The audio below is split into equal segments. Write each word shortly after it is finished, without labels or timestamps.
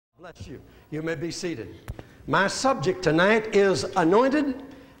Bless you. You may be seated. My subject tonight is anointed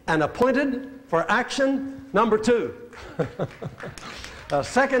and appointed for action number 2. A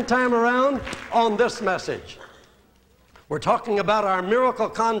second time around on this message. We're talking about our miracle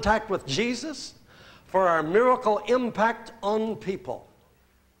contact with Jesus for our miracle impact on people.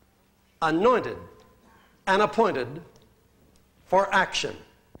 Anointed and appointed for action.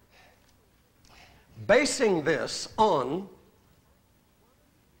 Basing this on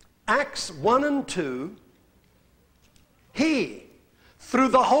Acts 1 and 2, he, through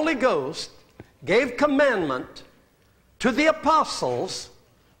the Holy Ghost, gave commandment to the apostles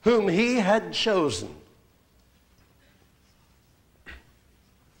whom he had chosen.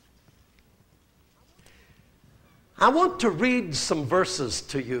 I want to read some verses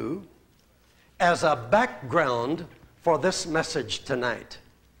to you as a background for this message tonight.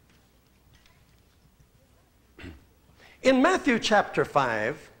 In Matthew chapter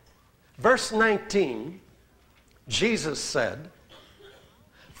 5, verse 19, Jesus said,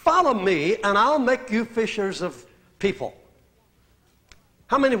 "Follow me and I'll make you fishers of people."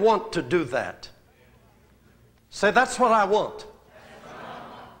 How many want to do that? Say, "That's what I want."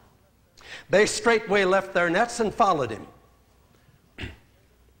 They straightway left their nets and followed him.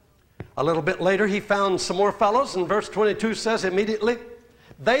 A little bit later, he found some more fellows, and verse 22 says, immediately,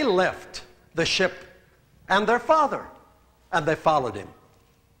 they left the ship and their father, and they followed him.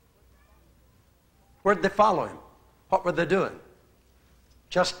 Where'd they follow him? What were they doing?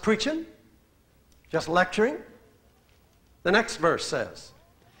 Just preaching? Just lecturing? The next verse says,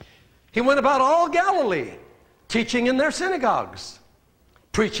 he went about all Galilee, teaching in their synagogues,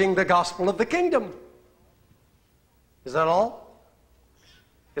 preaching the gospel of the kingdom. Is that all?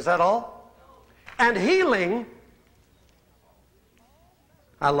 Is that all? And healing,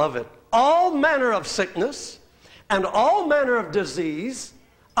 I love it, all manner of sickness and all manner of disease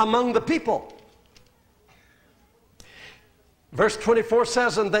among the people. Verse 24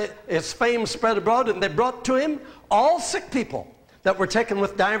 says, and his fame spread abroad, and they brought to him all sick people that were taken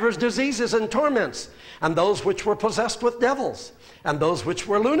with divers diseases and torments, and those which were possessed with devils, and those which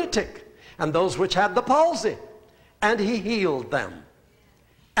were lunatic, and those which had the palsy, and he healed them.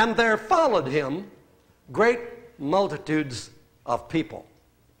 And there followed him great multitudes of people.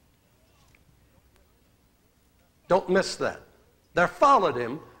 Don't miss that. There followed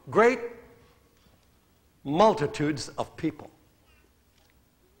him great multitudes of people.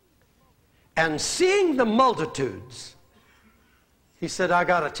 And seeing the multitudes, he said, I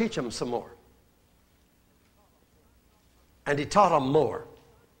got to teach them some more. And he taught them more.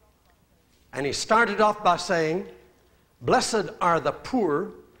 And he started off by saying, blessed are the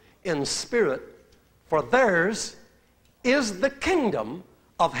poor in spirit, for theirs is the kingdom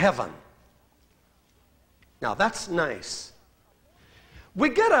of heaven. Now that's nice. We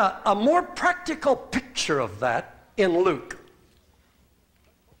get a more practical picture of that in Luke.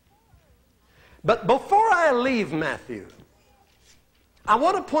 But before I leave Matthew, I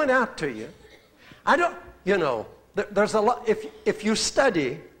want to point out to you, there's a lot, if you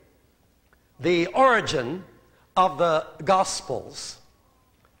study the origin of the Gospels,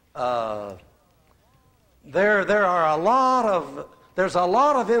 there's a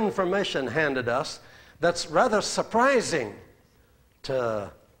lot of information handed us that's rather surprising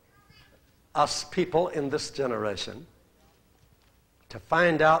to us people in this generation, to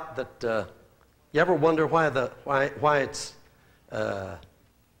find out that you ever wonder why it's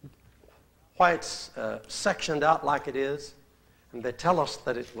sectioned out like it is? And they tell us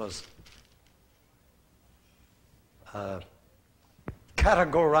that it was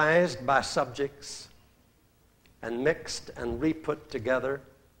categorized by subjects and mixed and re-put together,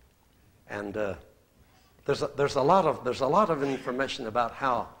 and there's a lot of information about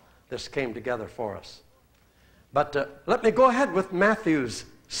how this came together for us. But let me go ahead with Matthew's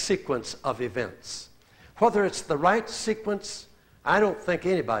sequence of events. Whether it's the right sequence, I don't think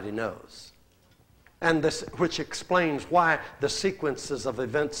anybody knows. And this, which explains why the sequences of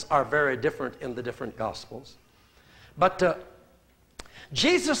events are very different in the different Gospels. But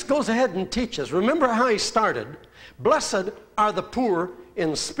Jesus goes ahead and teaches. Remember how he started. Blessed are the poor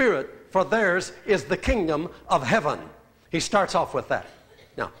in spirit, for theirs is the kingdom of heaven. He starts off with that.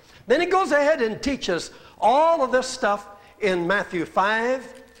 Now, then he goes ahead and teaches all of this stuff in Matthew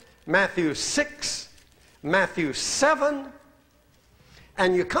 5, Matthew 6, Matthew 7,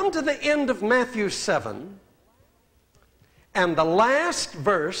 and you come to the end of Matthew 7, and the last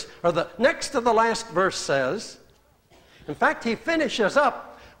verse, or the next to the last verse says, in fact, he finishes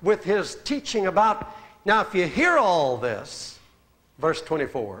up with his teaching about, now if you hear all this, verse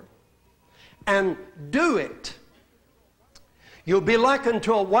 24, and do it, You'll be likened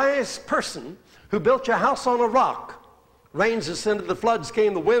to a wise person who built your house on a rock. Rains descended, the floods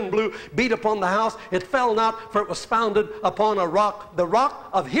came, the wind blew, beat upon the house. It fell not, for it was founded upon a rock, the rock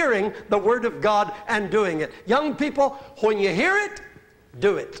of hearing the word of God and doing it. Young people, when you hear it,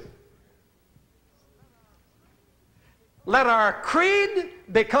 do it. Let our creed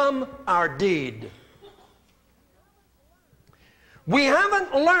become our deed. We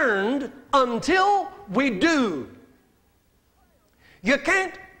haven't learned until we do. You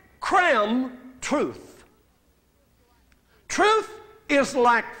can't cram truth. Truth is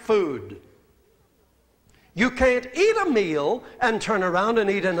like food. You can't eat a meal and turn around and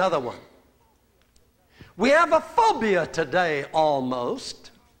eat another one. We have a phobia today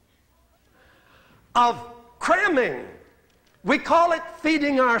almost of cramming. We call it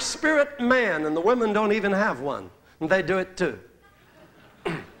feeding our spirit man, and the women don't even have one, and they do it too.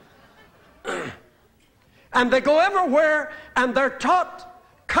 And they go everywhere and they're taught,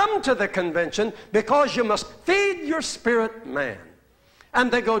 come to the convention because you must feed your spirit man.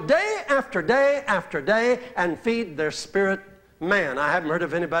 And they go day after day after day and feed their spirit man. I haven't heard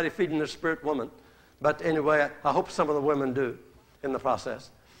of anybody feeding their spirit woman. But anyway, I hope some of the women do in the process.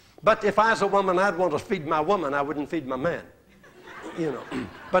 But if I was a woman, I'd want to feed my woman. I wouldn't feed my man. You know.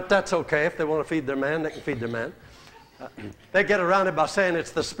 But that's okay. If they want to feed their man, they can feed their man. They get around it by saying it's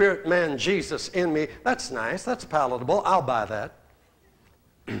the spirit man Jesus in me. That's nice. That's palatable. I'll buy that.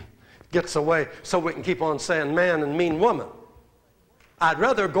 Gets away so we can keep on saying man and mean woman. I'd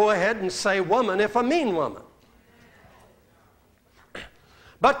rather go ahead and say woman if I mean woman.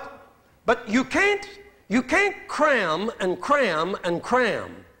 But you can't cram and cram and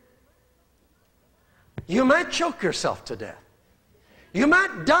cram. You might choke yourself to death. You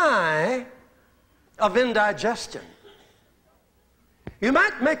might die of indigestion. You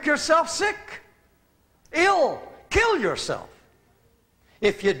might make yourself sick, ill, kill yourself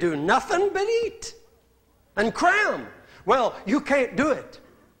if you do nothing but eat and cram. Well, you can't do it.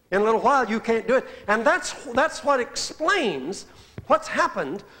 In a little while, you can't do it. And that's what explains what's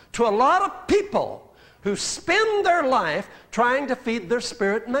happened to a lot of people who spend their life trying to feed their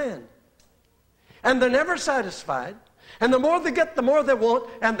spirit man. And they're never satisfied. And the more they get, the more they want,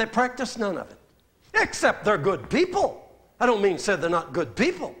 and they practice none of it. Except they're good people. I don't mean to say they're not good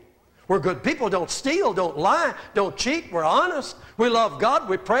people. We're good people. Don't steal, don't lie, don't cheat. We're honest. We love God.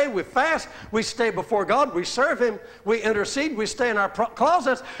 We pray, we fast, we stay before God, we serve Him, we intercede, we stay in our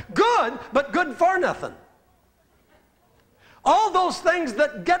closets. Good, but good for nothing. All those things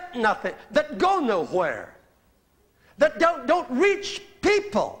that get nothing, that go nowhere, that don't reach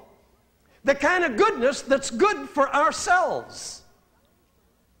people. The kind of goodness that's good for ourselves.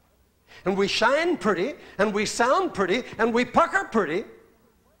 And we shine pretty, and we sound pretty, and we pucker pretty,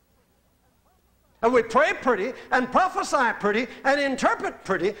 and we pray pretty, and prophesy pretty, and interpret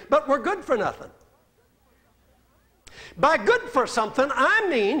pretty, but we're good for nothing. By good for something, I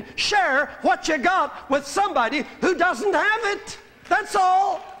mean share what you got with somebody who doesn't have it. That's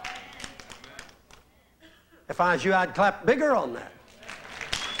all. If I was you, I'd clap bigger on that.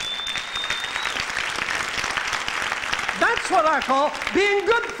 That's what I call being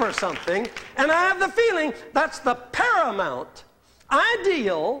good for something, and I have the feeling that's the paramount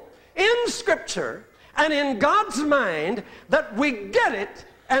ideal in Scripture and in God's mind, that we get it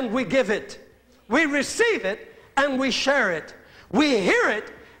and we give it. We receive it and we share it. We hear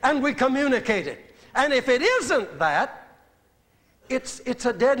it and we communicate it. And if it isn't that, it's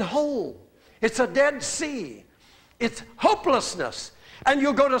a dead hole. It's a dead sea. It's hopelessness. And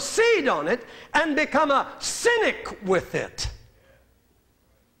you'll go to seed on it and become a cynic with it.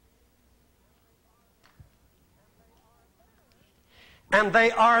 And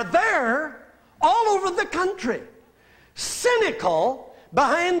they are there all over the country, cynical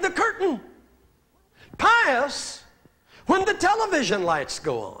behind the curtain, pious when the television lights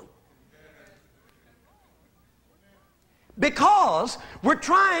go on. Because we're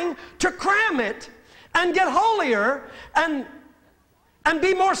trying to cram it and get holier and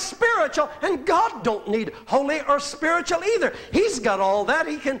be more spiritual, and God don't need holy or spiritual either. He's got all that.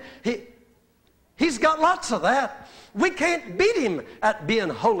 He's got lots of that. We can't beat Him at being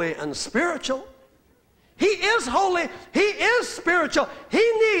holy and spiritual. He is holy. He is spiritual. He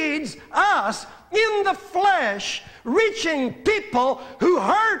needs us in the flesh, reaching people who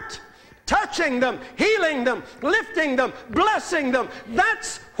hurt, touching them, healing them, lifting them, blessing them.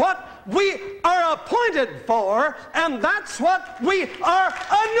 That's what we are appointed for, and that's what we are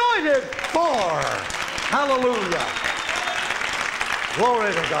anointed for. Hallelujah.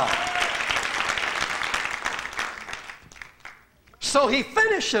 Glory to God. So he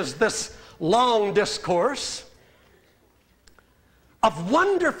finishes this long discourse of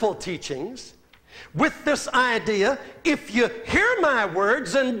wonderful teachings with this idea, if you hear my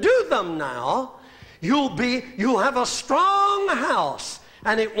words and do them now, you'll have a strong house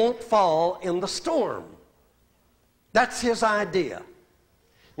and it won't fall in the storm. That's his idea.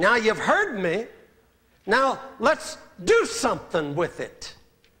 Now you've heard me. Now let's do something with it.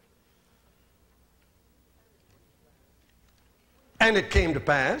 And it came to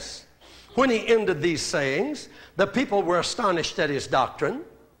pass, when he ended these sayings, the people were astonished at his doctrine,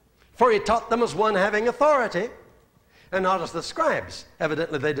 for he taught them as one having authority, and not as the scribes.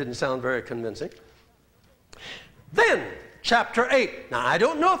 Evidently, they didn't sound very convincing. Then, chapter 8. Now, I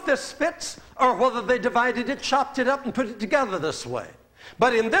don't know if this fits, or whether they divided it, chopped it up, and put it together this way.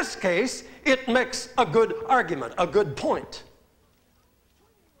 But in this case, it makes a good argument, a good point.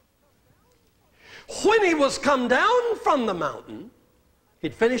 When he was come down from the mountain,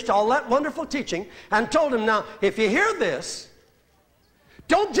 he'd finished all that wonderful teaching and told him, now, if you hear this,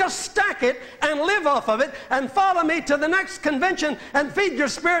 don't just stack it and live off of it and follow me to the next convention and feed your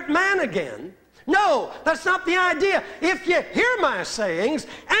spirit man again. No, that's not the idea. If you hear my sayings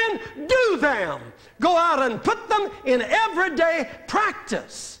and do them, go out and put them in everyday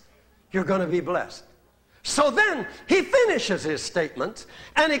practice, you're going to be blessed. So then he finishes his statements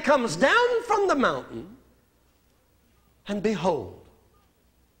and he comes down from the mountain, and behold,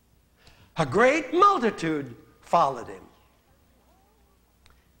 a great multitude followed him.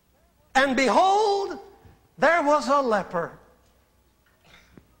 And behold, there was a leper.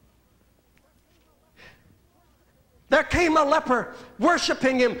 There came a leper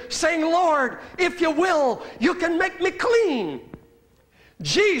worshiping him, saying, Lord, if you will, you can make me clean.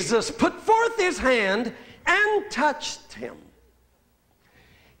 Jesus put forth his hand and touched him.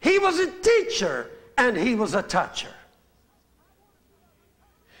 He was a teacher and he was a toucher.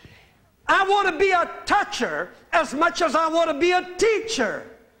 I want to be a toucher as much as I want to be a teacher.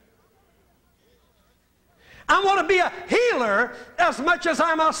 I want to be a healer as much as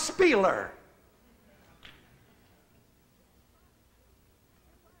I'm a spieler.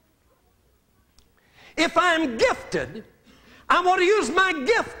 If I'm gifted, I want to use my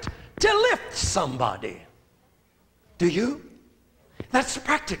gift to lift somebody. Do you? That's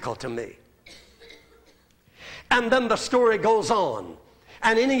practical to me. And then the story goes on.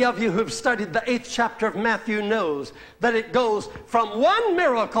 And any of you who've studied the 8th chapter of Matthew knows that it goes from one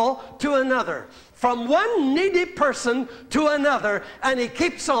miracle to another, from one needy person to another, and he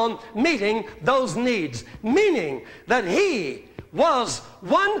keeps on meeting those needs, meaning that he was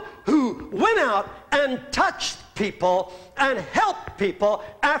one who went out and touched people and helped people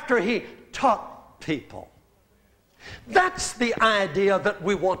after he taught people. That's the idea that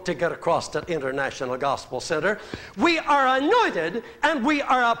we want to get across at International Gospel Center. We are anointed and we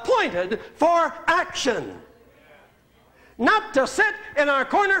are appointed for action. Not to sit in our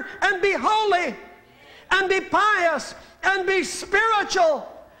corner and be holy and be pious and be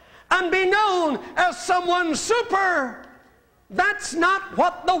spiritual and be known as someone super. That's not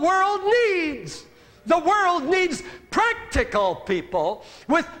what the world needs. The world needs practical people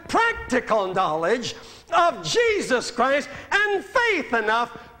with practical knowledge of Jesus Christ and faith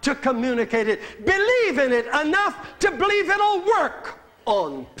enough to communicate it. Believe in it enough to believe it'll work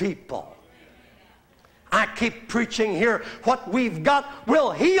on people. I keep preaching here, what we've got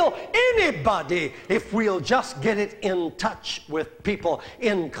will heal anybody if we'll just get it in touch with people,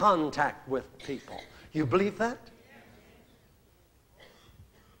 in contact with people. You believe that?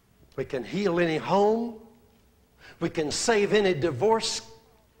 We can heal any home. We can save any divorce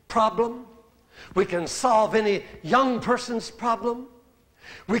problem. We can solve any young person's problem.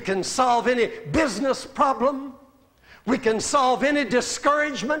 We can solve any business problem. We can solve any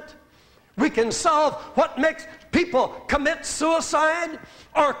discouragement. We can solve what makes people commit suicide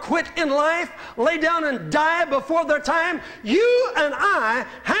or quit in life, lay down and die before their time. You and I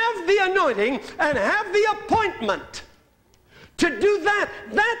have the anointing and have the appointment to do that.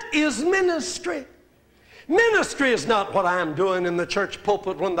 That is ministry. Ministry is not what I'm doing in the church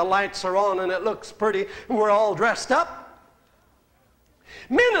pulpit when the lights are on and it looks pretty and we're all dressed up.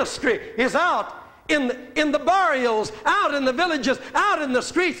 Ministry is out in the barrios, out in the villages, out in the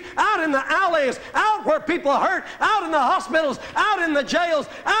streets, out in the alleys, out where people hurt, out in the hospitals, out in the jails,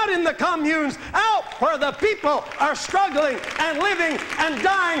 out in the communes, out where the people are struggling and living and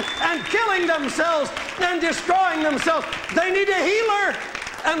dying and killing themselves and destroying themselves. They need a healer,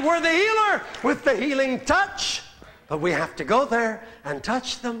 and we're the healer with the healing touch, but we have to go there and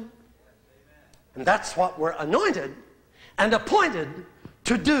touch them. And that's what we're anointed and appointed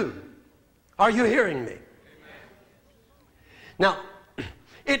to do. Are you hearing me? Now,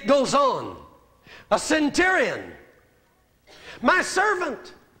 it goes on. A centurion My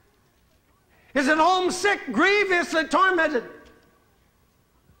servant is at home sick, grievously tormented.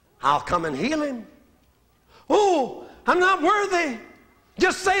 I'll come and heal him. Oh, I'm not worthy.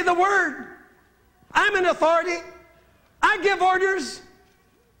 Just say the word. I'm in authority. I give orders.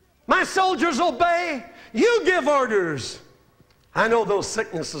 My soldiers obey. You give orders. I know those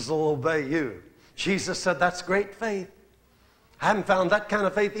sicknesses will obey you. Jesus said that's great faith. I haven't found that kind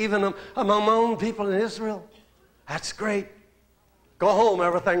of faith even among my own people in Israel. That's great. Go home,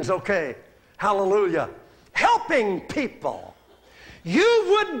 everything's okay. Hallelujah. Helping people. You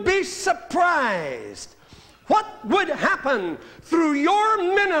would be surprised what would happen through your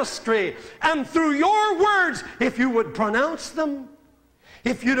ministry and through your words if you would pronounce them.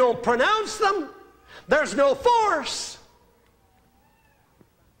 If you don't pronounce them, there's no force.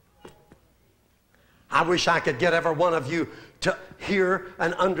 I wish I could get every one of you to hear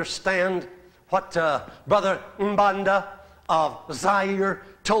and understand what Brother Mbanda of Zaire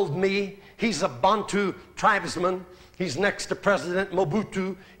told me. He's a Bantu tribesman. He's next to President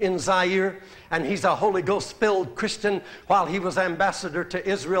Mobutu in Zaire, and he's a Holy Ghost-filled Christian while he was ambassador to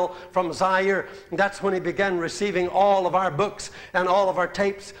Israel from Zaire. That's when he began receiving all of our books and all of our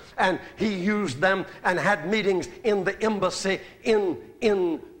tapes, and he used them and had meetings in the embassy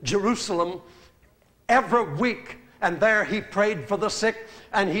in Jerusalem every week. And there he prayed for the sick,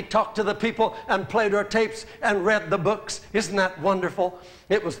 and he talked to the people and played our tapes and read the books. Isn't that wonderful?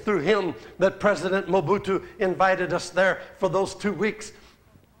 It was through him that President Mobutu invited us there for those 2 weeks.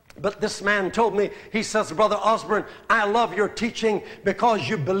 But this man told me, he says, Brother Osborn, I love your teaching because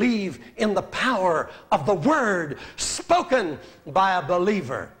you believe in the power of the word spoken by a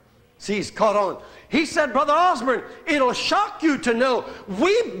believer. See, he's caught on. He said, Brother Osborn, it'll shock you to know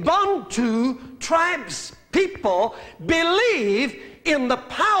we Bantu tribes people believe in the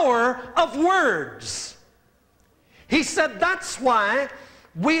power of words. He said that's why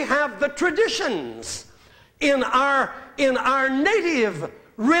we have the traditions in our native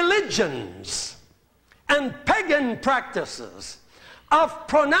religions and pagan practices of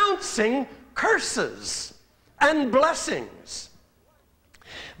pronouncing curses and blessings.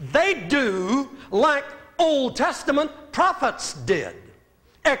 They do like Old Testament prophets did,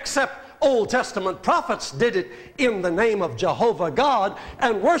 except Old Testament prophets did it in the name of Jehovah God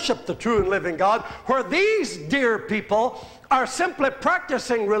and worshiped the true and living God, where these dear people are simply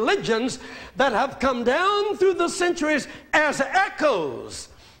practicing religions that have come down through the centuries as echoes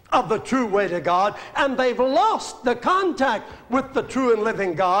of the true way to God, and they've lost the contact with the true and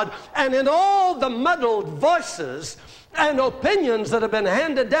living God, and in all the muddled voices and opinions that have been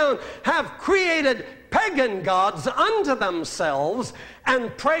handed down have created pagan gods unto themselves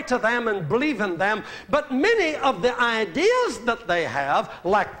and pray to them and believe in them. But many of the ideas that they have,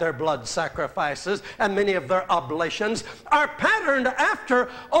 like their blood sacrifices and many of their oblations, are patterned after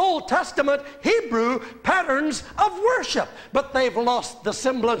Old Testament Hebrew patterns of worship. But they've lost the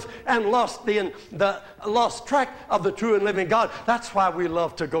semblance and lost lost track of the true and living God. That's why we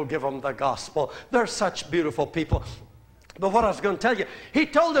love to go give them the gospel. They're such beautiful people. But what I was going to tell you, he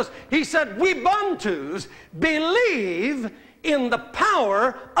told us, he said, we Bantus believe in the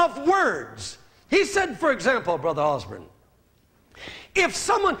power of words. He said, for example, Brother Osborn,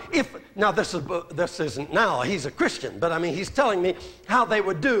 now this isn't now, he's a Christian, but I mean, he's telling me how they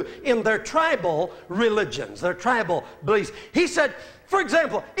would do in their tribal religions, their tribal beliefs. He said, for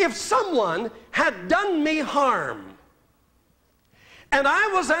example, if someone had done me harm and I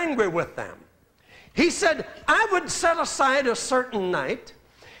was angry with them, he said, I would set aside a certain night,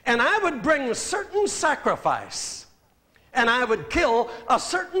 and I would bring a certain sacrifice, and I would kill a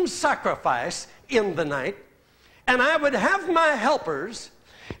certain sacrifice in the night, and I would have my helpers,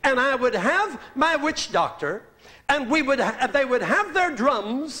 and I would have my witch doctor, and they would have their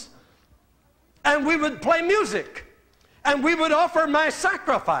drums, and we would play music, and we would offer my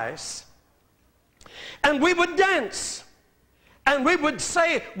sacrifice, and we would dance, and we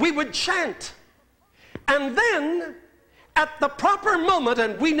would chant. And then, at the proper moment,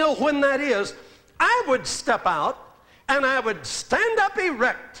 and we know when that is, I would step out, and I would stand up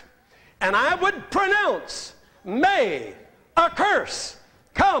erect, and I would pronounce, may a curse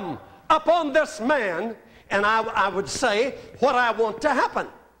come upon this man, and I would say what I want to happen.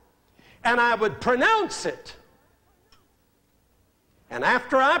 And I would pronounce it. And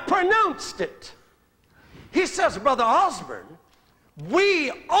after I pronounced it, he says, Brother Osborn,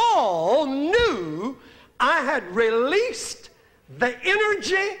 we all knew I had released the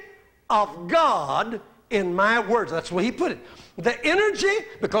energy of God in my words. That's the way he put it. The energy,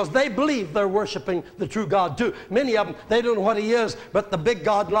 because they believe they're worshiping the true God too. Many of them, they don't know what he is, but the big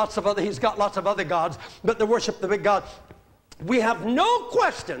God, he's got lots of other gods, but they worship the big God. we have no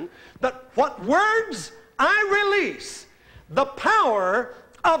question that what words I release, the power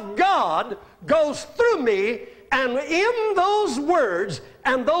of God goes through me, and in those words,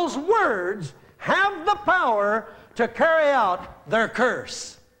 and those words have the power to carry out their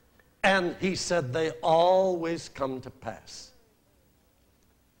curse. And he said they always come to pass.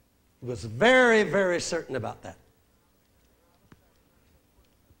 He was very, very certain about that.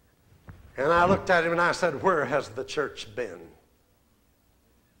 And I looked at him and I said, where has the church been?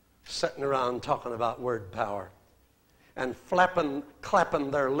 Sitting around talking about word power and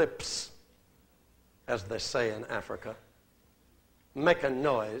clapping their lips, as they say in Africa, making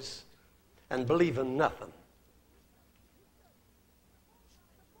noise and believing nothing.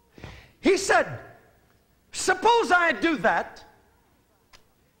 He said, suppose I do that,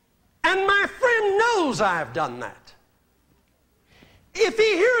 and my friend knows I've done that. If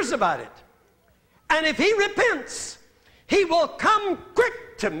he hears about it, and if he repents, he will come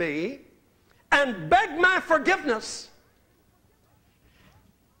quick to me and beg my forgiveness,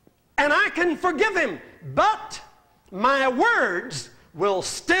 and I can forgive him, but my words will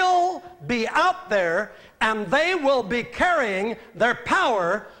still be out there, and they will be carrying their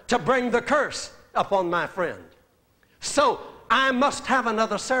power to bring the curse upon my friend. So I must have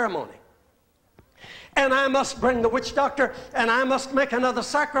another ceremony, and I must bring the witch doctor, and I must make another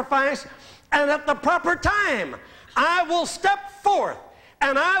sacrifice, and at the proper time I will step forth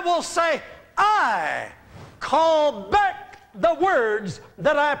and I will say, I call back the words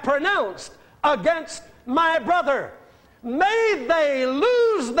that I pronounced against my brother. May they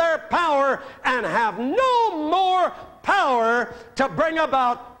lose their power and have no more power to bring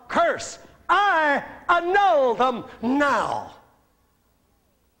about curse. I annul them now.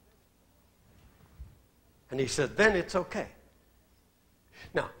 And he said, then it's okay.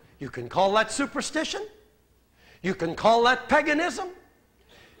 Now, you can call that superstition. You can call that paganism.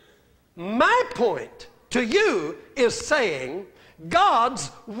 My point to you is saying God's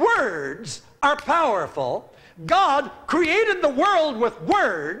words are powerful. God created the world with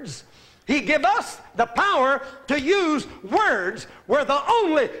words. He gave us the power to use words. We're the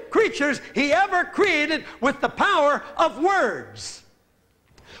only creatures he ever created with the power of words.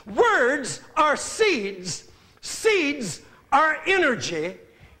 Words are seeds. Seeds are energy.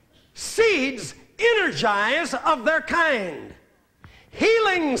 Seeds energize of their kind.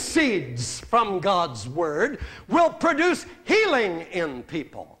 Healing seeds from God's word will produce healing in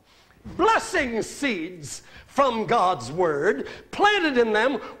people. Blessing seeds from God's word planted in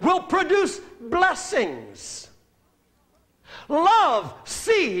them will produce blessings. Love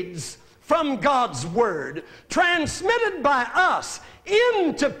seeds from God's word transmitted by us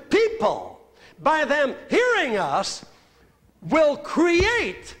into people, by them hearing us, will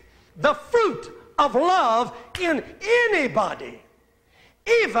create the fruit of love in anybody,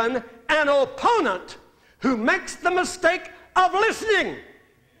 even an opponent who makes the mistake of listening.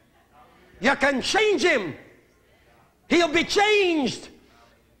 You can change him. He'll be changed.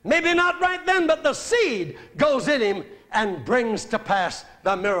 Maybe not right then, but the seed goes in him and brings to pass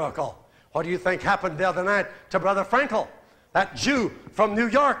the miracle. What do you think happened the other night to Brother Frankel, that Jew from New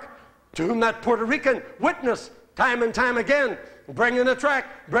York, to whom that Puerto Rican witnessed time and time again, bringing a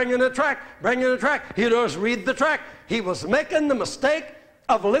tract, bringing a tract, bringing a tract. He'd just read the tract. He was making the mistake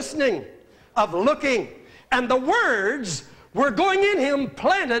of listening, of looking, and the words were going in him,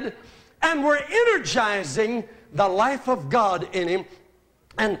 planted, and were energizing the life of God in him.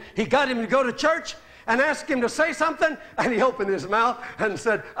 And he got him to go to church and asked him to say something, and he opened his mouth and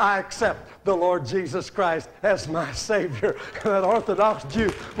said, I accept the Lord Jesus Christ as my Savior. That Orthodox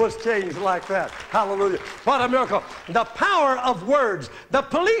Jew was changed like that. Hallelujah. What a miracle. The power of words. The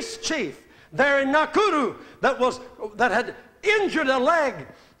police chief there in Nakuru that had injured a leg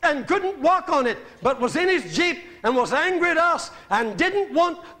and couldn't walk on it, but was in his Jeep and was angry at us and didn't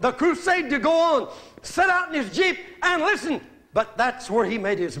want the crusade to go on, sat out in his Jeep and listened. But that's where he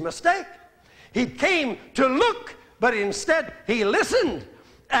made his mistake. He came to look, but instead he listened,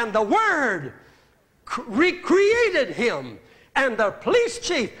 and the word recreated him. And the police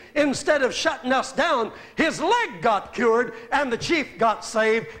chief, instead of shutting us down, his leg got cured, and the chief got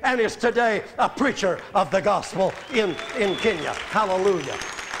saved, and is today a preacher of the gospel in Kenya. Hallelujah.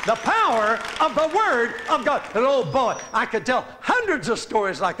 The power of the word of God. And oh boy, I could tell hundreds of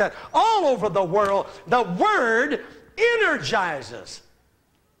stories like that all over the world. The word energizes.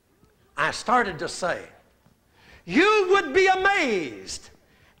 I started to say, you would be amazed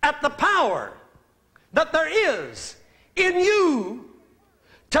at the power that there is in you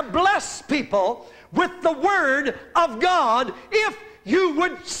to bless people with the word of God if you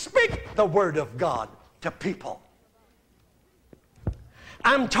would speak the word of God to people.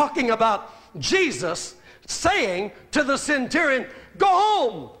 I'm talking about Jesus saying to the centurion, go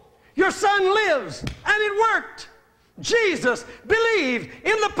home. Your son lives. And it worked. Jesus believed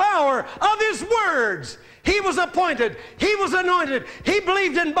in the power of his words. He was appointed. He was anointed. He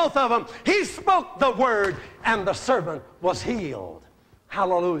believed in both of them. He spoke the word, and the servant was healed.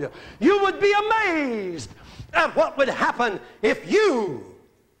 Hallelujah. You would be amazed at what would happen if you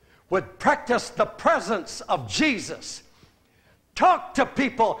would practice the presence of Jesus. Talk to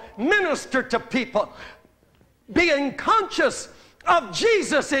people, minister to people, being conscious of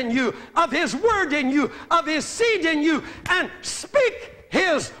Jesus in you, of his word in you, of his seed in you, and speak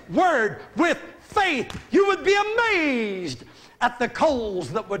his word with faith. You would be amazed at the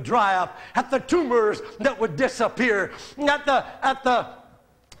colds that would dry up, at the tumors that would disappear, at the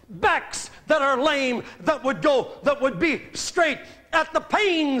backs that are lame that would be straight, at the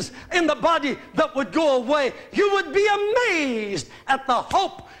pains in the body that would go away. You would be amazed at the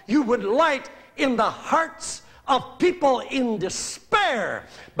hope you would light in the hearts of people in despair.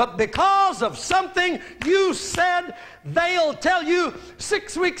 But because of something you said, they'll tell you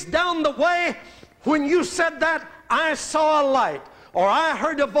 6 weeks down the way, when you said that, I saw a light, or I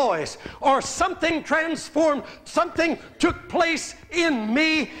heard a voice, or something transformed, something took place in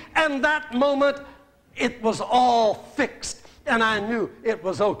me, and that moment it was all fixed, and I knew it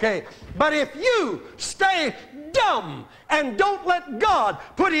was okay. But if you stay dumb and don't let God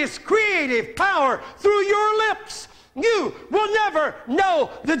put his creative power through your lips, you will never know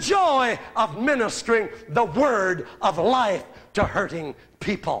the joy of ministering the word of life to hurting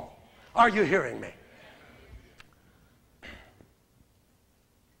people. Are you hearing me?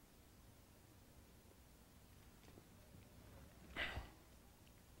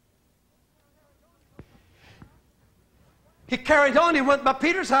 He carried on. He went by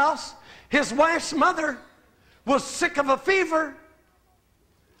Peter's house. His wife's mother was sick of a fever.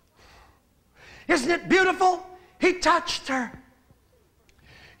 Isn't it beautiful? He touched her.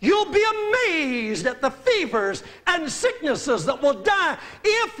 You'll be amazed at the fevers and sicknesses that will die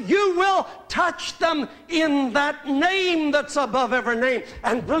if you will touch them in that name that's above every name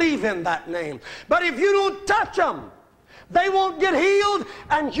and believe in that name. But if you don't touch them, they won't get healed,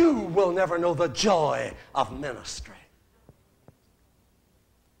 and you will never know the joy of ministry.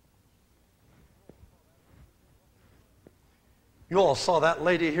 You all saw that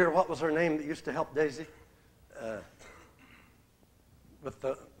lady here. What was her name that used to help Daisy with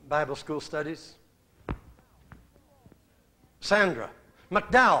the Bible school studies? Sandra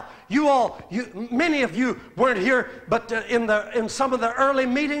McDowell. Many of you weren't here, but in some of the early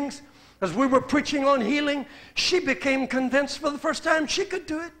meetings, as we were preaching on healing, she became convinced for the first time she could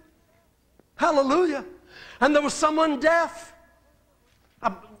do it. Hallelujah. And there was someone deaf.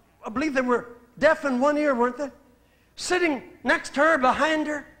 I believe they were deaf in one ear, weren't they? Sitting next to her, behind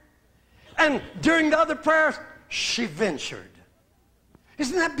her. And during the other prayers, she ventured.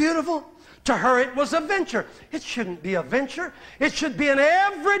 Isn't that beautiful? To her, it was a venture. It shouldn't be a venture. It should be an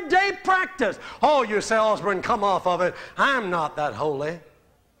everyday practice. Oh, you say, Osborn, come off of it. I'm not that holy.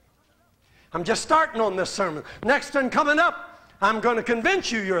 I'm just starting on this sermon. Next one coming up, I'm going to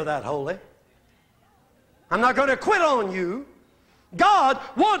convince you you're that holy. I'm not going to quit on you. God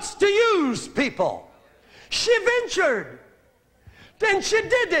wants to use people. She ventured. Then she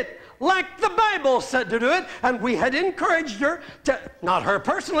did it like the Bible said to do it. And we had encouraged her to, not her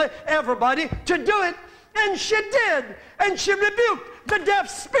personally, everybody, to do it. And she did. And she rebuked the deaf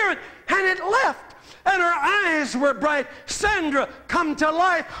spirit. And it left. And her eyes were bright. Sandra, come to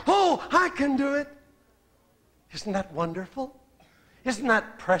life. Oh, I can do it. Isn't that wonderful? Isn't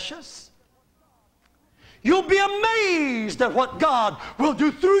that precious? You'll be amazed at what God will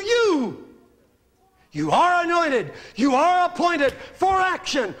do through you. You are anointed. You are appointed for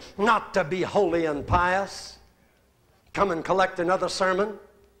action, not to be holy and pious. Come and collect another sermon.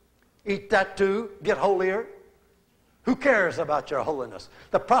 Eat that too. Get holier. Who cares about your holiness?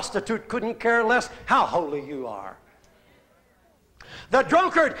 The prostitute couldn't care less how holy you are. The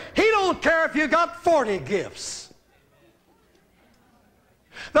drunkard, he don't care if you got 40 gifts.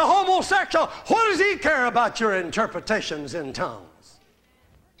 The homosexual, what does he care about your interpretations in tongues?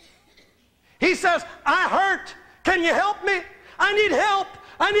 He says, I hurt. Can you help me? I need help.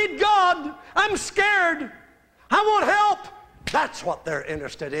 I need God. I'm scared. I want help. That's what they're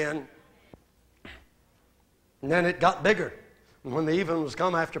interested in. And then it got bigger. And when the even was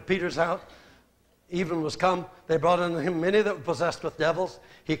come after Peter's house, even was come, they brought unto him many that were possessed with devils.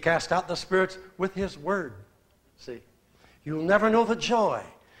 He cast out the spirits with his word. See, you'll never know the joy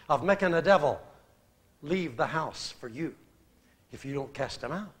of making a devil leave the house for you if you don't cast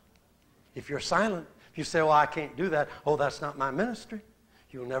him out. If you're silent, if you say, oh, I can't do that, oh, that's not my ministry.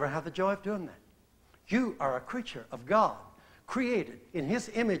 You'll never have the joy of doing that. You are a creature of God, created in His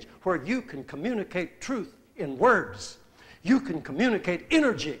image, where you can communicate truth in words. You can communicate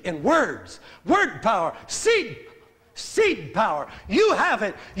energy in words. Word power, seed power. You have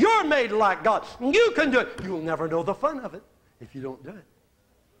it. You're made like God. You can do it. You'll never know the fun of it if you don't do it.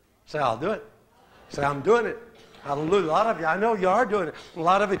 Say, I'll do it. Say, I'm doing it. Hallelujah. A lot of you, I know you are doing it. A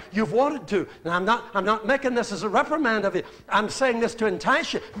lot of you, you've wanted to. And I'm not making this as a reprimand of you. I'm saying this to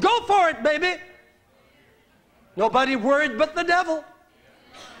entice you. Go for it, baby. Nobody worried but the devil.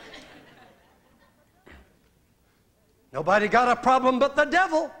 Nobody got a problem but the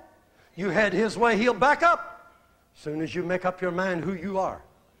devil. You head his way, he'll back up. As soon as you make up your mind who you are,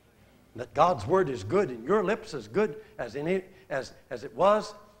 that God's word is good in your lips, as good as it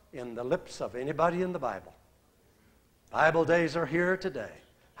was in the lips of anybody in the Bible. Bible days are here today.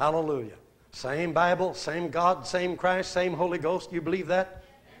 Hallelujah. Same Bible, same God, same Christ, same Holy Ghost. You believe that?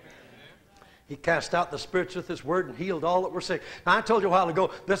 He cast out the spirits with His word and healed all that were sick. Now, I told you a while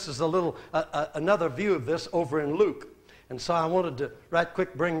ago, this is a little another view of this over in Luke. And so I wanted to right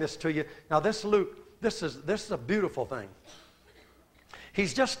quick bring this to you. Now, this Luke, this is a beautiful thing.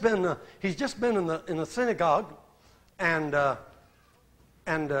 He's just been in the synagogue, and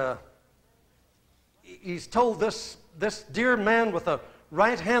he's told this dear man with a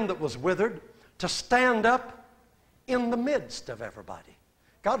right hand that was withered to stand up in the midst of everybody.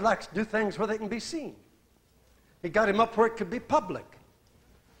 God likes to do things where they can be seen. He got him up where it could be public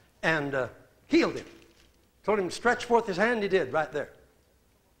and healed him. Told him to stretch forth his hand. He did right there.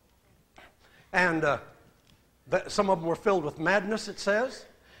 And some of them were filled with madness, it says.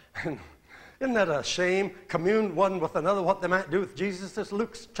 And isn't that a shame? Communed one with another, what they might do with Jesus. This is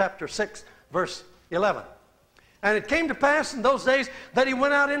Luke chapter 6, verse 11. And it came to pass in those days that he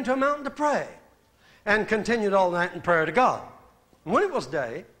went out into a mountain to pray and continued all night in prayer to God. And when it was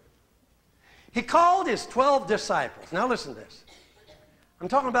day, he called his 12 disciples. Now listen to this. I'm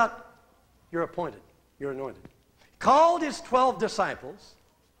talking about you're appointed, you're anointed. He called his 12 disciples.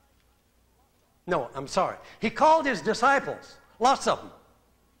 No, I'm sorry. He called his disciples, lots of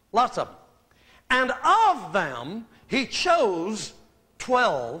them. And of them he chose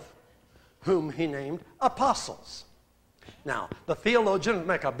 12 whom he named apostles. Now, the theologians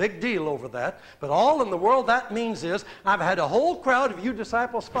make a big deal over that, but all in the world that means is, I've had a whole crowd of you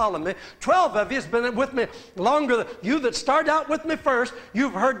disciples follow me. 12 of you has been with me longer. You that started out with me first,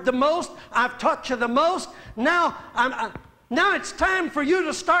 you've heard the most, I've taught you the most. Now it's time for you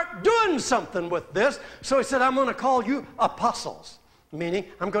to start doing something with this. So he said, I'm going to call you apostles, meaning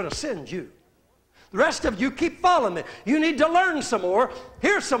I'm going to send you. The rest of you keep following me. You need to learn some more,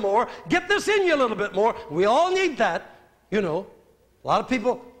 hear some more, get this in you a little bit more. We all need that. You know, a lot of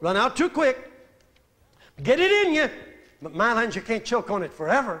people run out too quick. Get it in you. But my lands, you can't choke on it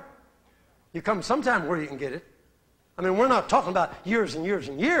forever. You come sometime where you can get it. I mean, we're not talking about years and years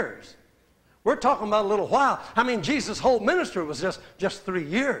and years. We're talking about a little while. I mean, Jesus' whole ministry was just 3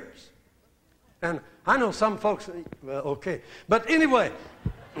 years. And I know some folks, well, okay. But anyway,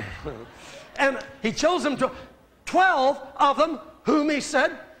 and he chose them to 12 of them, whom he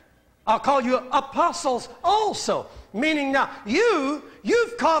said, I'll call you apostles also. Meaning now,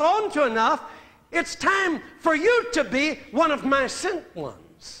 you've caught on to enough. It's time for you to be one of my sent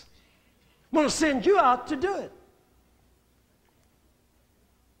ones. I'm going to send you out to do it.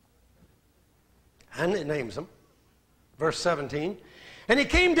 And it names them. Verse 17. And he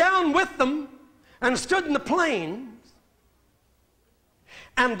came down with them and stood in the plains.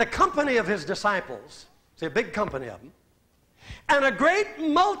 And the company of his disciples, see, a big company of them, and a great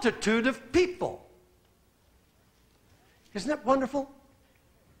multitude of people. Isn't that wonderful?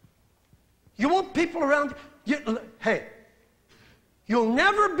 You want people around you. Hey, you'll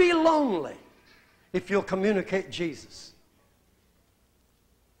never be lonely if you'll communicate Jesus.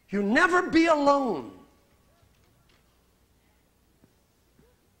 You'll never be alone.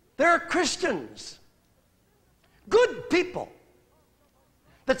 There are Christians, good people,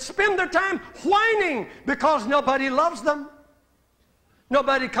 that spend their time whining because nobody loves them.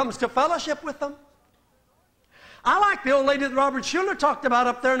 Nobody comes to fellowship with them. I like the old lady that Robert Schuller talked about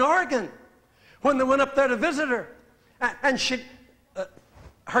up there in Oregon when they went up there to visit her. And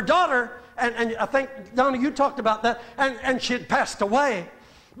her daughter, and I think, Donna, you talked about that, and she had passed away.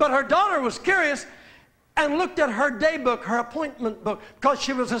 But her daughter was curious and looked at her day book, her appointment book, because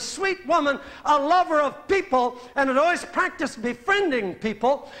she was a sweet woman, a lover of people, and had always practiced befriending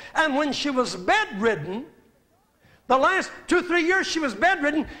people. And when she was bedridden, the last 2-3 years she was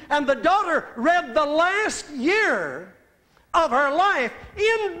bedridden, and the daughter read the last year of her life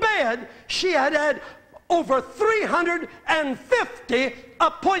in bed. She had had over 350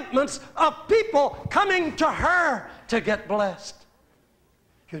 appointments of people coming to her to get blessed.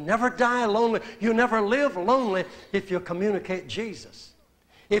 You never die lonely. You never live lonely if you communicate Jesus.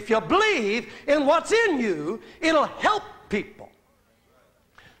 If you believe in what's in you, it'll help people.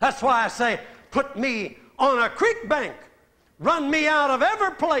 That's why I say, put me on a creek bank. Run me out of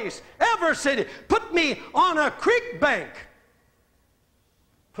every place, every city. Put me on a creek bank.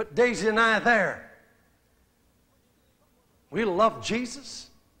 Put Daisy and I there. We love Jesus.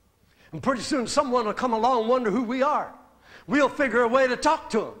 And pretty soon someone will come along and wonder who we are. We'll figure a way to talk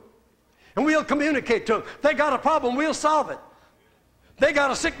to them. And we'll communicate to them. If they got a problem, we'll solve it. They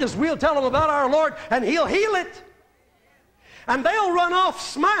got a sickness, we'll tell them about our Lord, and He'll heal it. And they'll run off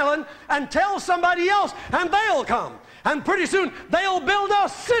smiling and tell somebody else, and they'll come. And pretty soon, they'll build a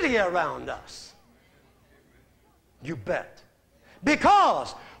city around us. You bet.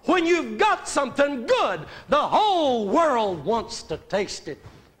 Because when you've got something good, the whole world wants to taste it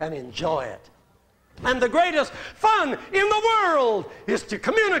and enjoy it. And the greatest fun in the world is to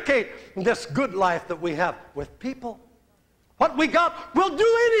communicate this good life that we have with people. What we got, we'll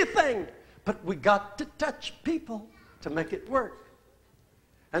do anything, but we got to touch people to make it work.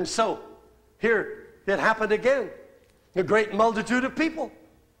 And so, here it happened again. A great multitude of people.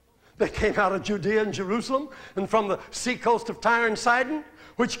 They came out of Judea and Jerusalem and from the seacoast of Tyre and Sidon,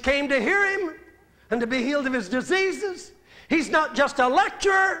 which came to hear Him and to be healed of His diseases. He's not just a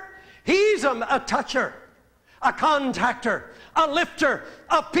lecturer. He's a toucher, a contactor, a lifter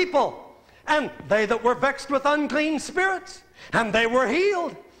of people. And they that were vexed with unclean spirits, and they were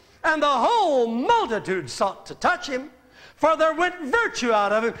healed. And the whole multitude sought to touch Him, for there went virtue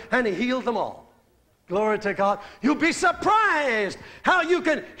out of Him, and He healed them all. Glory to God. You'll be surprised how you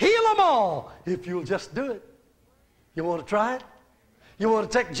can heal them all if you'll just do it. You want to try it? You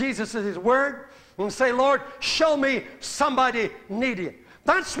want to take Jesus at His word and say, Lord, show me somebody needy.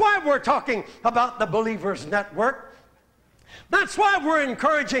 That's why we're talking about the Believers Network. That's why we're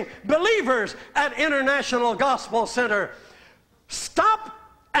encouraging believers at International Gospel Center. Stop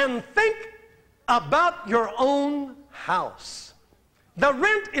and think about your own house. The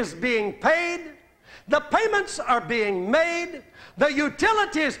rent is being paid. The payments are being made. The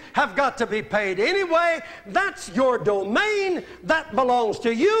utilities have got to be paid anyway. That's your domain. That belongs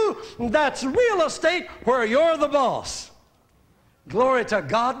to you. That's real estate where you're the boss. Glory to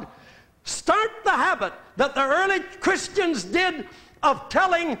God. Start the habit that the early Christians did of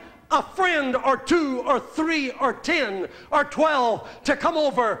telling a friend or two or three or 10 or 12 to come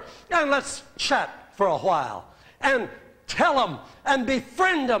over and let's chat for a while and tell them and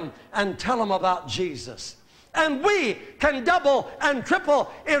befriend them and tell them about Jesus. And we can double and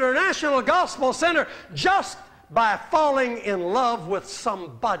triple International Gospel Center just by falling in love with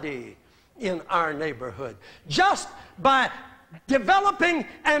somebody in our neighborhood. Just by developing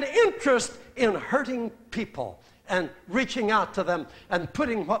an interest in hurting people and reaching out to them and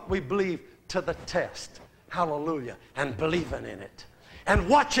putting what we believe to the test. Hallelujah. And believing in it. And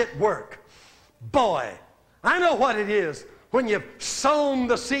watch it work. Boy, I know what it is when you've sown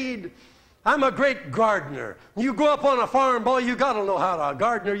the seed. I'm a great gardener. You go up on a farm, boy, you got to know how to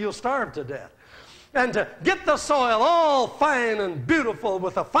garden or you'll starve to death. And to get the soil all fine and beautiful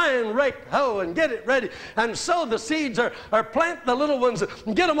with a fine raked hoe and get it ready and sow the seeds or plant the little ones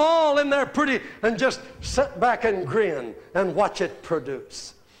and get them all in there pretty and just sit back and grin and watch it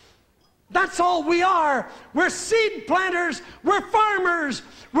produce. That's all we are. We're seed planters. We're farmers.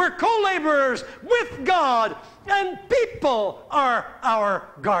 We're co-laborers with God. And people are our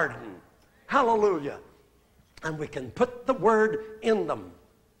garden. Hallelujah. And we can put the word in them.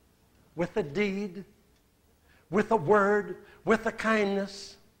 With a deed, with a word, with a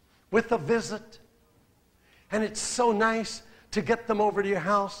kindness, with a visit. And it's so nice to get them over to your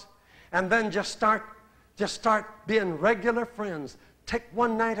house and then just start being regular friends. Take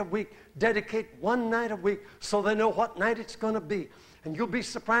one night a week, dedicate one night a week so they know what night it's going to be. And you'll be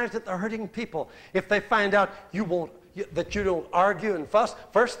surprised at the hurting people if they find out that you don't argue and fuss.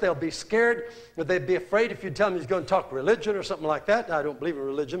 First, they'll be scared. They'd be afraid if you tell them he's going to talk religion or something like that. I don't believe in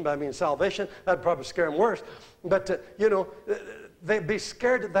religion, but I mean salvation. That'd probably scare them worse. But, they'd be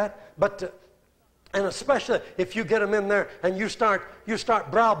scared of that. But, and especially if you get them in there and you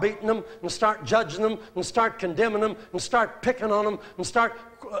start browbeating them and start judging them and start condemning them and start picking on them and start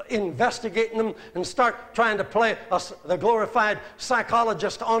investigating them and start trying to play the glorified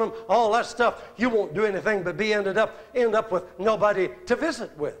psychologist on them, all that stuff, you won't do anything but end up with nobody to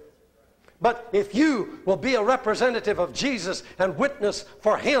visit with. But if you will be a representative of Jesus and witness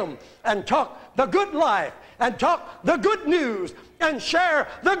for Him and talk the good life and talk the good news and share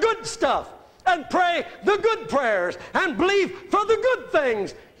the good stuff, and pray the good prayers and believe for the good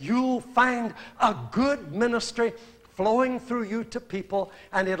things, you'll find a good ministry flowing through you to people,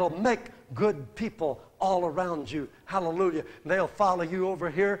 and it'll make good people all around you. Hallelujah. They'll follow you over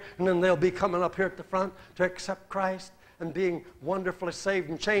here, and then they'll be coming up here at the front to accept Christ and being wonderfully saved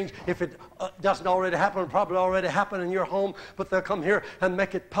and changed. If it doesn't already happen, it'll probably already happen in your home, but they'll come here and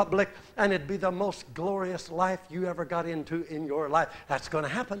make it public, and it'd be the most glorious life you ever got into in your life. That's going to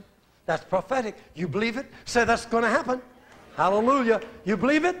happen. That's prophetic. You believe it? Say that's going to happen. Hallelujah. You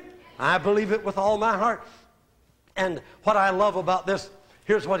believe it? I believe it with all my heart. And what I love about this,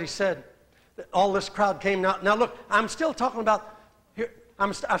 here's what he said. All this crowd came out. Now look, I'm still talking about, here,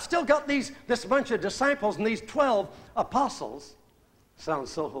 I've still got this bunch of disciples and these 12 apostles.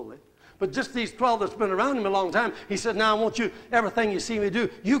 Sounds so holy. But just these 12 that's been around him a long time, he said, now I want you, everything you see me do,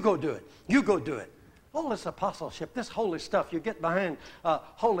 you go do it. You go do it. All this apostleship, this holy stuff, you get behind a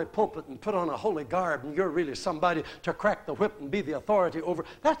holy pulpit and put on a holy garb, and you're really somebody to crack the whip and be the authority over.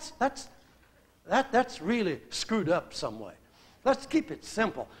 That's really screwed up some way. Let's keep it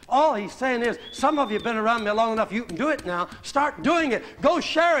simple. All he's saying is, some of you have been around me long enough, you can do it now. Start doing it. Go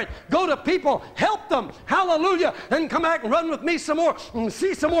share it. Go to people. Help them. Hallelujah. And come back and run with me some more and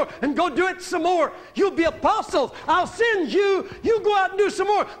see some more and go do it some more. You'll be apostles. I'll send you. You go out and do some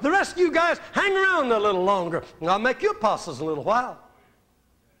more. The rest of you guys hang around a little longer, and I'll make you apostles in a little while.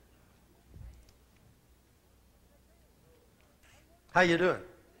 How you doing?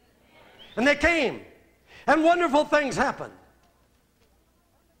 And they came, and wonderful things happened.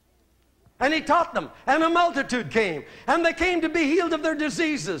 And he taught them, and a multitude came, and they came to be healed of their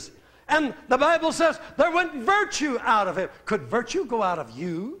diseases. And the Bible says there went virtue out of him. Could virtue go out of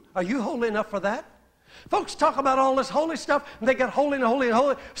you? Are you holy enough for that? Folks talk about all this holy stuff, and they get holy and holy and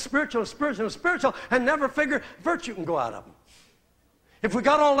holy, spiritual and spiritual and spiritual, and never figure virtue can go out of them. If we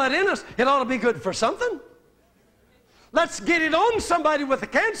got all that in us, it ought to be good for something. Let's get it on somebody with a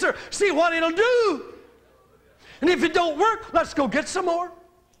cancer, see what it'll do. And if it don't work, let's go get some more.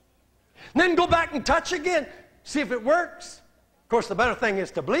 And then go back and touch again, see if it works. Of course, the better thing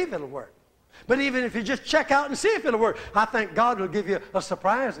is to believe it'll work. But even if you just check out and see if it'll work, I think God will give you a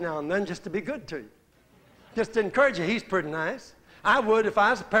surprise now and then just to be good to you. Just to encourage you. He's pretty nice. I would if I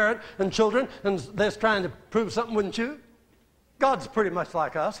was a parent and children and they're trying to prove something, wouldn't you? God's pretty much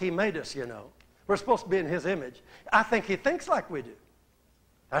like us. He made us, you know. We're supposed to be in his image. I think he thinks like we do.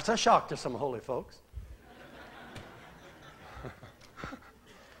 That's a shock to some holy folks.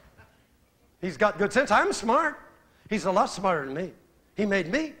 He's got good sense. I'm smart. He's a lot smarter than me. He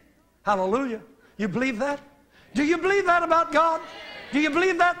made me. Hallelujah. You believe that? Do you believe that about God? Do you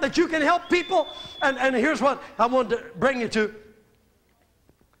believe that you can help people? And here's what I wanted to bring you to.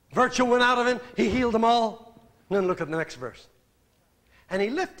 Virtue went out of him. He healed them all. And then look at the next verse. And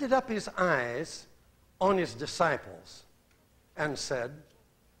he lifted up his eyes on his disciples and said,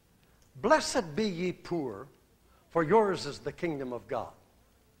 Blessed be ye poor, for yours is the kingdom of God.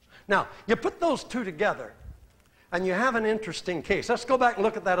 Now, you put those two together, and you have an interesting case. Let's go back and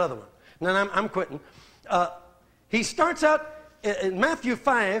look at that other one. And then I'm quitting. He starts out in Matthew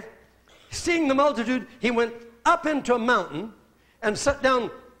 5, seeing the multitude, he went up into a mountain and sat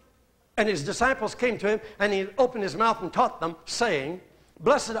down, and his disciples came to him, and he opened his mouth and taught them, saying,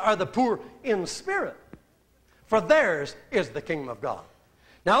 Blessed are the poor in spirit, for theirs is the kingdom of God.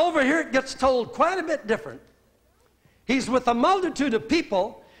 Now over here it gets told quite a bit different. He's with a multitude of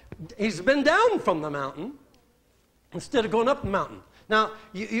people. He's been down from the mountain instead of going up the mountain. Now,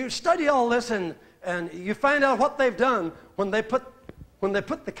 you study all this and you find out what they've done when they put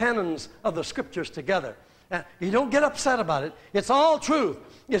the canons of the scriptures together. You don't get upset about it. It's all truth.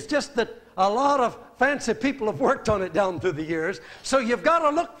 It's just that a lot of fancy people have worked on it down through the years. So you've got to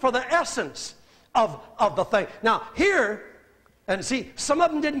look for the essence of the thing. Now, here, and see, some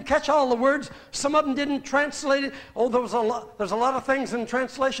of them didn't catch all the words. Some of them didn't translate it. Oh, there's a lot of things in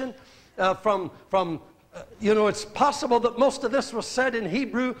translation it's possible that most of this was said in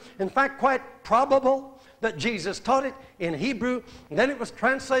Hebrew. In fact, quite probable that Jesus taught it in Hebrew. And then it was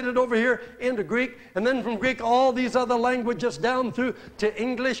translated over here into Greek. And then from Greek, all these other languages down through to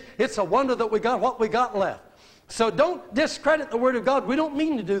English. It's a wonder that we got what we got left. So don't discredit the Word of God. We don't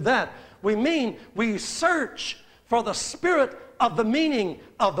mean to do that. We mean we search for the spirit of the meaning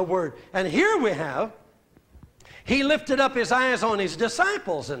of the word. And here we have, he lifted up his eyes on his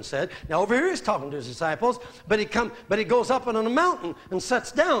disciples and said, now over here he's talking to his disciples, but he goes up on a mountain and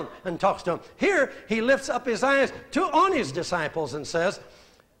sits down and talks to them. Here he lifts up his eyes on his disciples and says,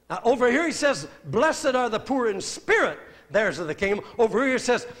 over here he says, Blessed are the poor in spirit, theirs is the kingdom. Over here he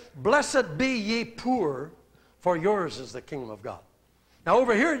says, Blessed be ye poor, for yours is the kingdom of God. Now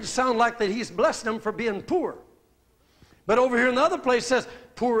over here it sounds like that he's blessing them for being poor. But over here in the other place it says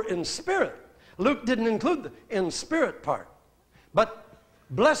poor in spirit. Luke didn't include the in spirit part. But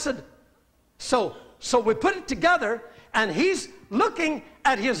blessed, so we put it together, and he's looking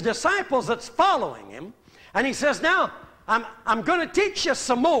at his disciples that's following him, and he says, now, I'm going to teach you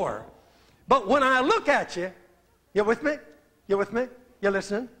some more, but when I look at you, you with me? You with me? You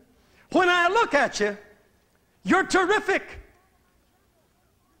listening? When I look at you, you're terrific.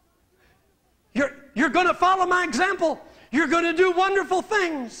 You're going to follow my example. You're going to do wonderful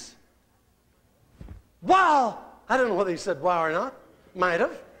things. Wow. I don't know whether he said wow or not. Might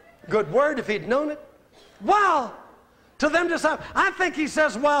have. Good word if he'd known it. Wow. To them disciples. I think he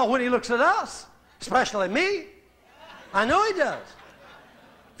says wow when he looks at us. Especially me. I know he does.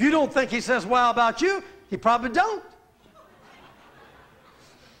 If you don't think he says wow about you, he probably don't.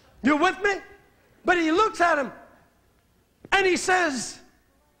 You with me? But he looks at him and he says,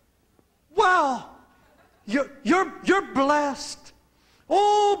 wow, you're blessed.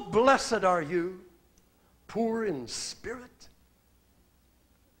 Oh, blessed are you, poor in spirit.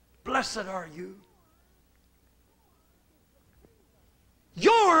 Blessed are you.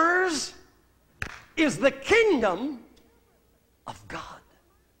 Yours is the kingdom of God.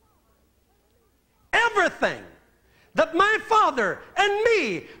 Everything that my Father and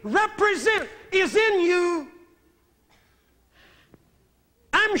me represent is in you.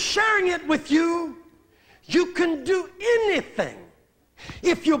 I'm sharing it with you. You can do anything.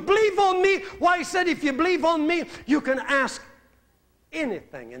 If you believe on me, why he said if you believe on me, you can ask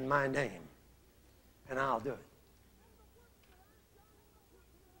anything in my name, and I'll do it.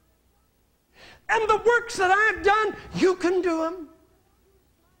 And the works that I've done, you can do them.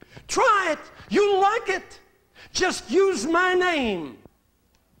 Try it. You'll like it. Just use my name.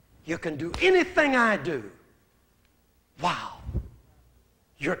 You can do anything I do. Wow.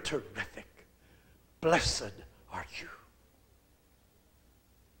 You're terrific. Blessed are you.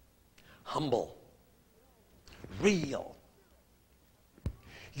 Humble. Real.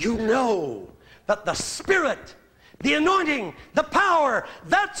 You know that the Spirit, the anointing, the power,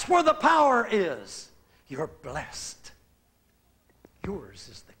 that's where the power is. You're blessed. Yours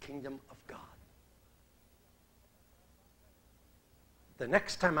is the kingdom of God. The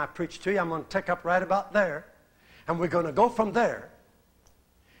next time I preach to you, I'm going to take up right about there, and we're going to go from there,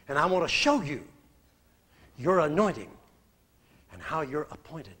 and I want to show you your anointing and how you're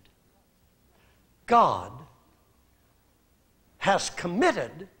appointed. God has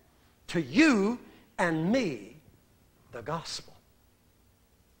committed to you and me the gospel.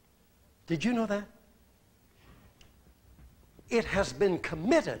 Did you know that? It has been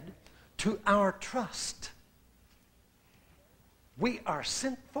committed to our trust. We are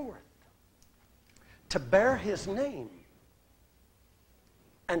sent forth to bear his name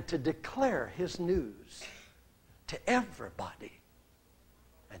and to declare his news to everybody.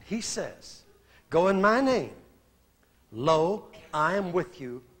 And he says, go in my name. Lo, I am with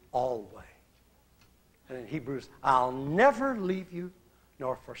you always. And in Hebrews, I'll never leave you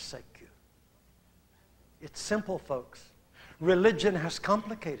nor forsake you. It's simple, folks. Religion has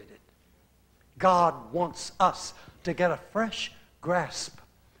complicated it. God wants us to get a fresh grasp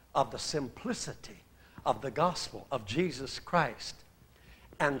of the simplicity of the gospel of Jesus Christ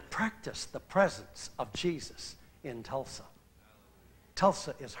and practice the presence of Jesus in Tulsa.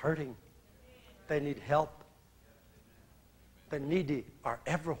 Tulsa is hurting. They need help. The needy are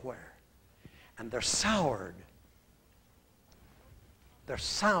everywhere. And they're soured. They're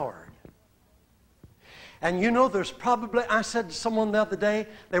soured. And you know, there's probably, I said to someone the other day,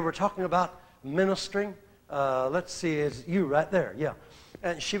 they were talking about ministering. Let's see, is you right there, yeah.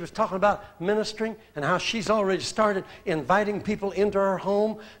 And she was talking about ministering and how she's already started inviting people into her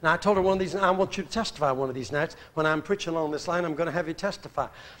home. And I told her one of these, I want you to testify one of these nights. When I'm preaching along this line, I'm going to have you testify.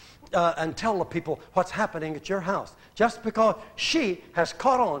 And tell the people what's happening at your house. Just because she has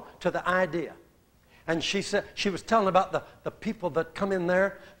caught on to the idea. And she said, she was telling about the people that come in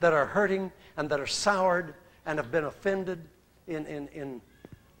there that are hurting and that are soured and have been offended in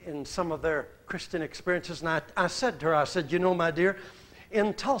some of their Christian experiences. And I said to her, I said, you know, my dear,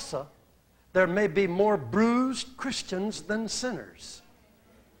 in Tulsa, there may be more bruised Christians than sinners.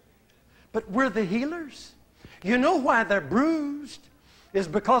 But we're the healers. You know why they're bruised? Is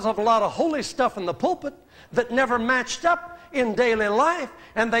because of a lot of holy stuff in the pulpit that never matched up in daily life,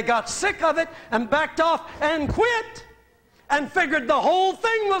 and they got sick of it and backed off and quit and figured the whole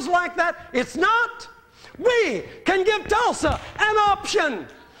thing was like that. It's not. We can give Tulsa an option.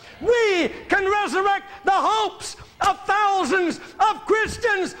 We can resurrect the hopes of thousands of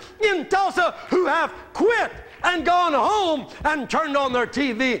Christians in Tulsa who have quit and gone home and turned on their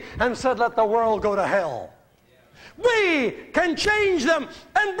TV and said, let the world go to hell. We can change them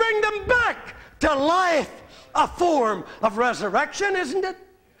and bring them back to life, a form of resurrection, isn't it?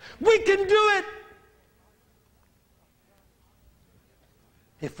 We can do it.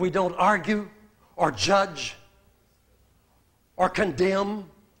 If we don't argue or judge or condemn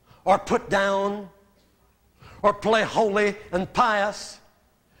or put down or play holy and pious,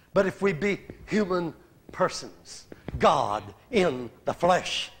 but if we be human persons, God in the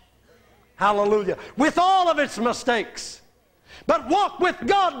flesh, hallelujah, with all of its mistakes, but walk with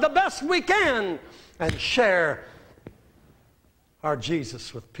God the best we can and share our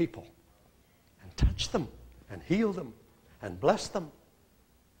Jesus with people and touch them and heal them and bless them.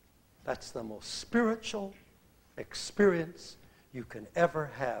 That's the most spiritual experience you can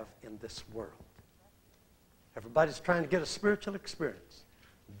ever have in this world. Everybody's trying to get a spiritual experience.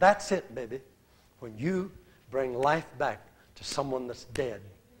 That's it, baby. When you bring life back to someone that's dead.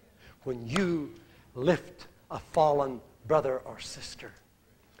 When you lift a fallen brother or sister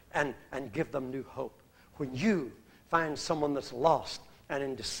and give them new hope. When you find someone that's lost and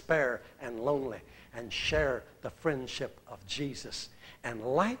in despair and lonely and share the friendship of Jesus and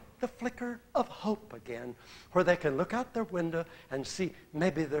light the flicker of hope again where they can look out their window and see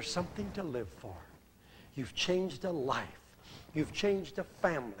maybe there's something to live for. You've changed a life. You've changed a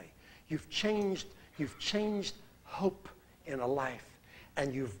family. You've changed hope in a life,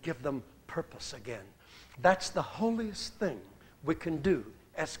 and you've given them purpose again. That's the holiest thing we can do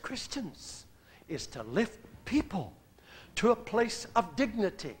as Christians, is to lift people to a place of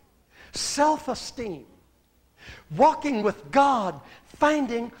dignity, self-esteem, walking with God,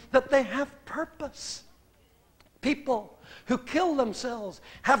 finding that they have purpose. People who kill themselves,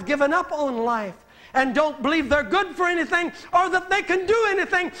 have given up on life, and don't believe they're good for anything, or that they can do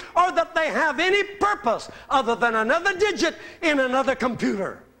anything, or that they have any purpose other than another digit in another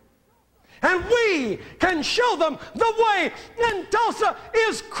computer. And we can show them the way. And Tulsa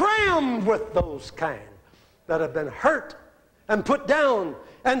is crammed with those kind that have been hurt and put down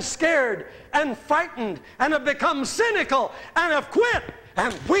and scared and frightened and have become cynical and have quit.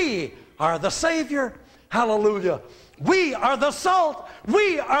 And we are the Savior. Hallelujah. We are the salt.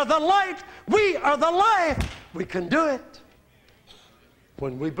 We are the light. We are the life. We can do it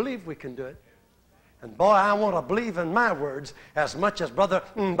when we believe we can do it. And boy, I want to believe in my words as much as Brother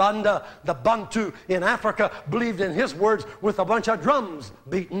Mbanda, the Bantu in Africa, believed in his words with a bunch of drums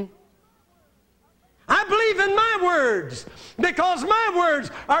beating. I believe in my words because my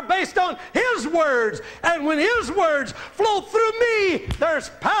words are based on His words. And when His words flow through me, there's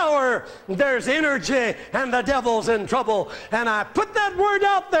power, there's energy, and the devil's in trouble. And I put that word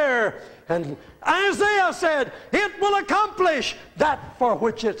out there. And Isaiah said, it will accomplish that for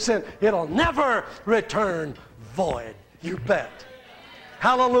which it's sent. It'll never return void. You bet.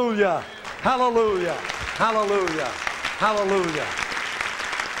 Hallelujah. Hallelujah. Hallelujah. Hallelujah.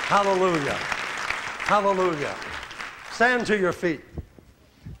 Hallelujah. Hallelujah. Stand to your feet.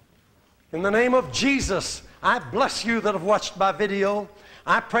 In the name of Jesus, I bless you that have watched my video.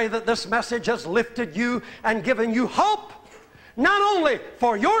 I pray that this message has lifted you and given you hope, not only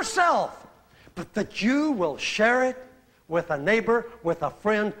for yourself, but that you will share it with a neighbor, with a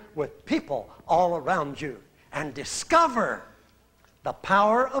friend, with people all around you, and discover the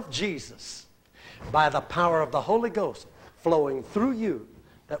power of Jesus by the power of the Holy Ghost flowing through you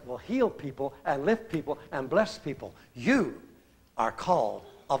that will heal people and lift people and bless people. You are called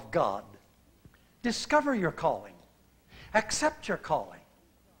of God. Discover your calling. Accept your calling.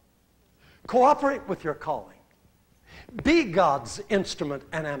 Cooperate with your calling. Be God's instrument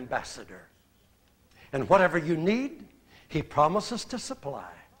and ambassador. And whatever you need, He promises to supply.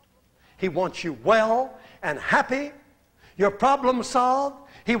 He wants you well and happy, your problem solved.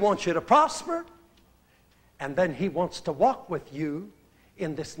 He wants you to prosper. And then He wants to walk with you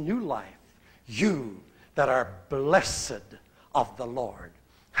in this new life, you that are blessed of the Lord.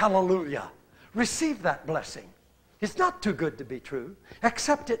 Hallelujah. Receive that blessing. It's not too good to be true.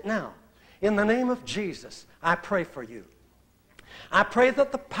 Accept it now. In the name of Jesus, I pray for you. I pray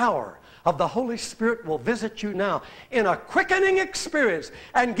that the power of the Holy Spirit will visit you now in a quickening experience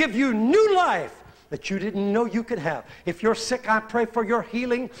and give you new life that you didn't know you could have. If you're sick, I pray for your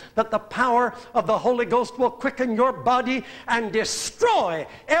healing, that the power of the Holy Ghost will quicken your body and destroy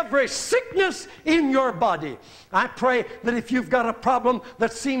every sickness in your body. I pray that if you've got a problem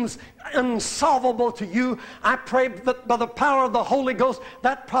that seems unsolvable to you, I pray that by the power of the Holy Ghost,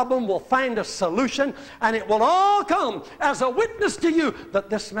 that problem will find a solution, and it will all come as a witness to you that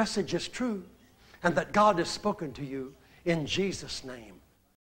this message is true and that God has spoken to you in Jesus' name.